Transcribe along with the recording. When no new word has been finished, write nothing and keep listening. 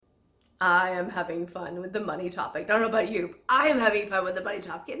I am having fun with the money topic. I don't know about you. I am having fun with the money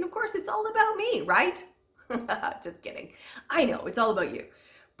topic. And of course, it's all about me, right? Just kidding. I know it's all about you.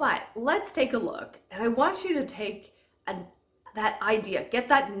 But let's take a look. And I want you to take an, that idea, get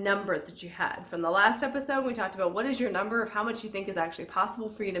that number that you had from the last episode. We talked about what is your number of how much you think is actually possible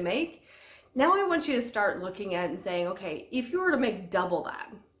for you to make. Now I want you to start looking at and saying, okay, if you were to make double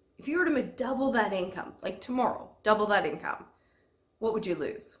that, if you were to make double that income, like tomorrow, double that income, what would you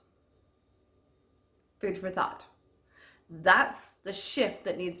lose? Food for thought. That's the shift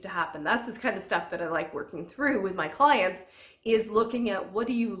that needs to happen. That's this kind of stuff that I like working through with my clients, is looking at what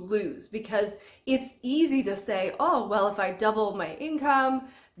do you lose? Because it's easy to say, oh, well, if I double my income,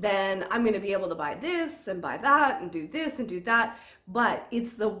 then I'm going to be able to buy this and buy that and do this and do that. But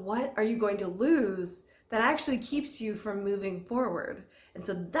it's the what are you going to lose that actually keeps you from moving forward. And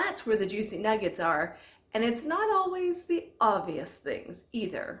so that's where the juicy nuggets are. And it's not always the obvious things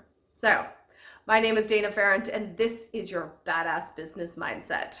either. So my name is Dana Ferrant, and this is your Badass Business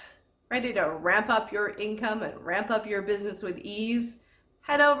Mindset. Ready to ramp up your income and ramp up your business with ease?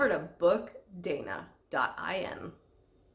 Head over to bookdana.in.